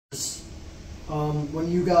When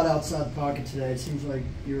you got outside the pocket today, it seems like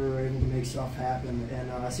you were able to make stuff happen, and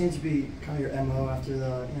it seems to be kind of your MO after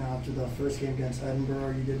the first game against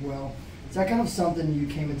Edinburgh. You did well. Is that kind of something you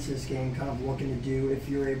came into this game kind of looking to do? If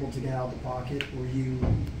you're able to get out of the pocket, were you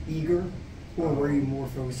eager, or were you more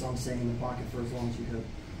focused on staying in the pocket for as long as you could?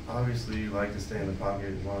 Obviously, you like to stay in the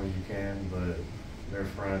pocket as long as you can, but their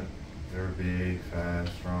front, they're big,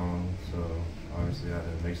 fast, strong. So obviously, I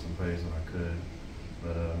had to make some plays when I could.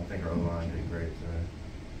 But I think our O-line did great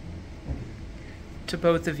today. To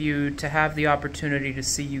both of you, to have the opportunity to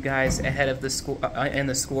see you guys ahead of the in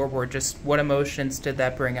the scoreboard, just what emotions did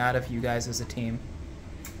that bring out of you guys as a team?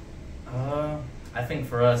 I think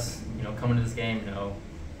for us, coming to this game,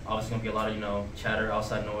 obviously gonna be a lot of chatter,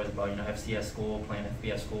 outside noise about FCS school, playing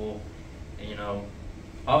FBS school, and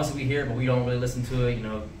obviously we hear it, but we don't really listen to it.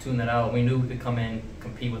 Tune that out. We knew we could come in,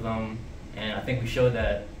 compete with them, and I think we showed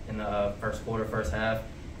that in the first quarter, first half,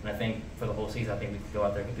 and I think for the whole season, I think we could go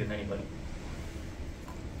out there and compete with anybody.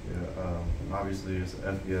 Yeah, obviously it's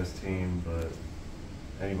an FBS team, but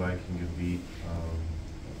anybody can get beat.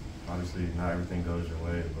 Obviously not everything goes your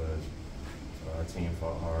way, but our team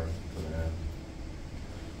fought hard for the end.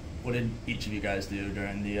 What did each of you guys do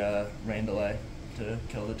during the rain delay to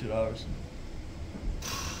kill the 2 hours?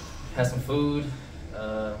 Had some food,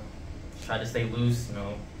 tried to stay loose,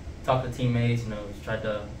 talk to teammates, just tried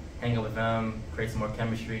to hang out with them, create some more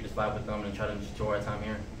chemistry, just vibe with them, and try to just enjoy our time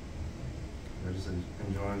here. We're just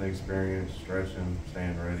enjoying the experience, stretching,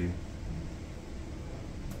 staying ready.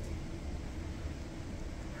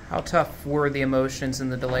 How tough were the emotions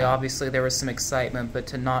in the delay? Obviously there was some excitement, but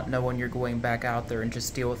to not know when you're going back out there and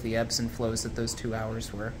just deal with the ebbs and flows that those 2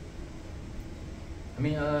 hours were. I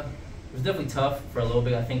mean, it was definitely tough for a little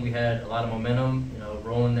bit. I think we had a lot of momentum,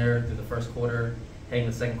 rolling there through the first quarter, heading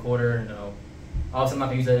to the second quarter. Obviously I'm not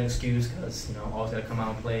gonna use that as an excuse because always gotta come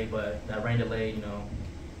out and play. But that rain delay,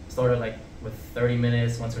 started like with 30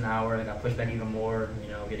 minutes, once an hour. I got pushed back even more.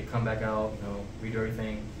 We had to come back out, redo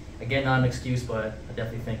everything. Again, not an excuse, but I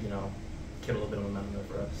definitely think killed a little bit of momentum there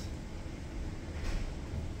for us.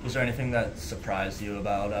 Was there anything that surprised you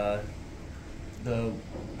about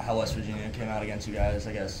how West Virginia came out against you guys?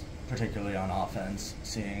 I guess particularly on offense,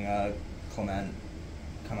 seeing Clement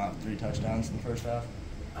come out with 3 touchdowns in the first half.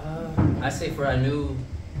 I say for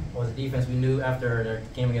the defense, we knew after their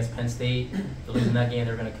game against Penn State, for losing that game,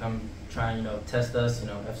 they were going to come try and test us.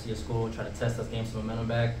 FCS school, try to test us, gain some momentum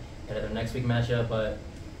back at their next week matchup. But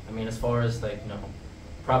I mean, as far as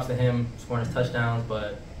props to him scoring his touchdowns,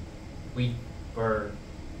 but we were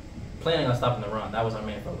planning on stopping the run. That was our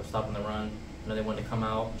main focus, stopping the run. They wanted to come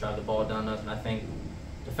out, drive the ball down us, and I think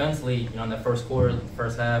defensively, in that first quarter, the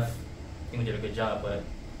first half, I think we did a good job, but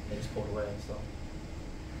they just pulled away. So.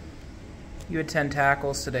 You had 10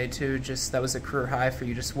 tackles today too. Just that was a career high for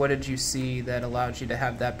you. Just what did you see that allowed you to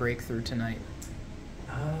have that breakthrough tonight?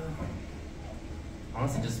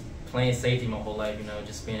 Honestly, just playing safety my whole life.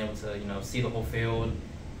 Just being able to see the whole field.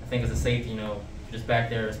 I think as a safety, you're just back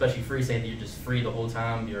there, especially free safety. You're just free the whole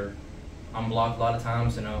time. You're unblocked a lot of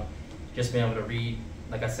times. Just being able to read.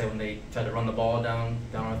 Like I said, when they tried to run the ball down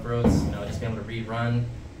our throats, just being able to read, run,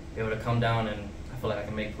 be able to come down, and I feel like I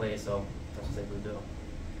can make plays. So that's what I was able to do.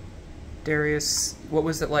 Darius, what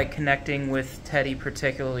was it like connecting with Teddy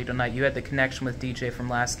particularly tonight? You had the connection with DJ from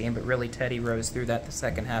last game, but really Teddy rose through that the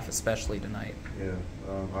second half, especially tonight. Yeah,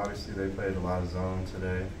 obviously they played a lot of zone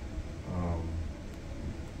today.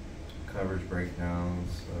 Coverage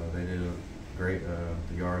breakdowns. They did a great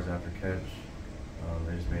the yards after catch.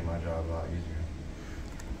 They just made my job a lot easier.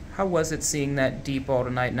 How was it seeing that deep ball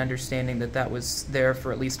tonight and understanding that that was there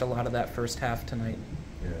for at least a lot of that first half tonight?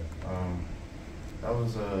 Yeah. That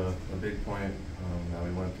was a big point that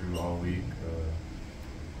we went through all week.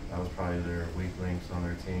 That was probably their weak links on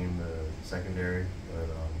their team, the secondary.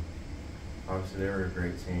 But obviously they were a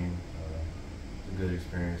great team. It's a good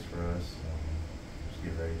experience for us. Just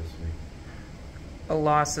get ready this week. A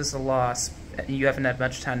loss is a loss. You haven't had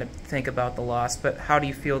much time to think about the loss, but how do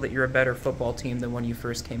you feel that you're a better football team than when you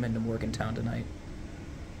first came into Morgantown tonight?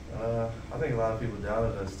 I think a lot of people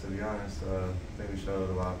doubted us, to be honest. I think we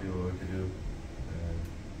showed a lot of people what we could do.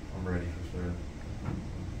 I'm ready for sure.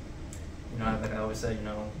 Like I always say,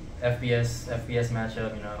 FBS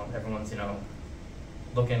matchup, everyone's,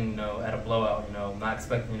 looking, at a blowout, not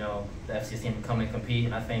expecting, the FCS team to come and compete.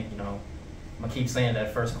 And I think, I'm going to keep saying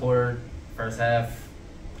that first quarter, first half,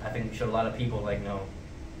 I think we showed a lot of people,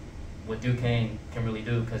 what Duquesne can really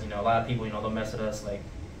do. Because, a lot of people, they'll mess with us,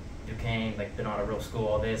 Duquesne, they're not a real school,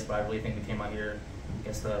 all this. But I really think we came out here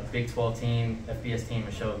against the Big 12 team, FBS team,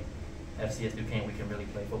 and showed FCS Duquesne we can really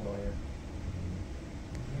play football here.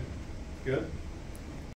 Good.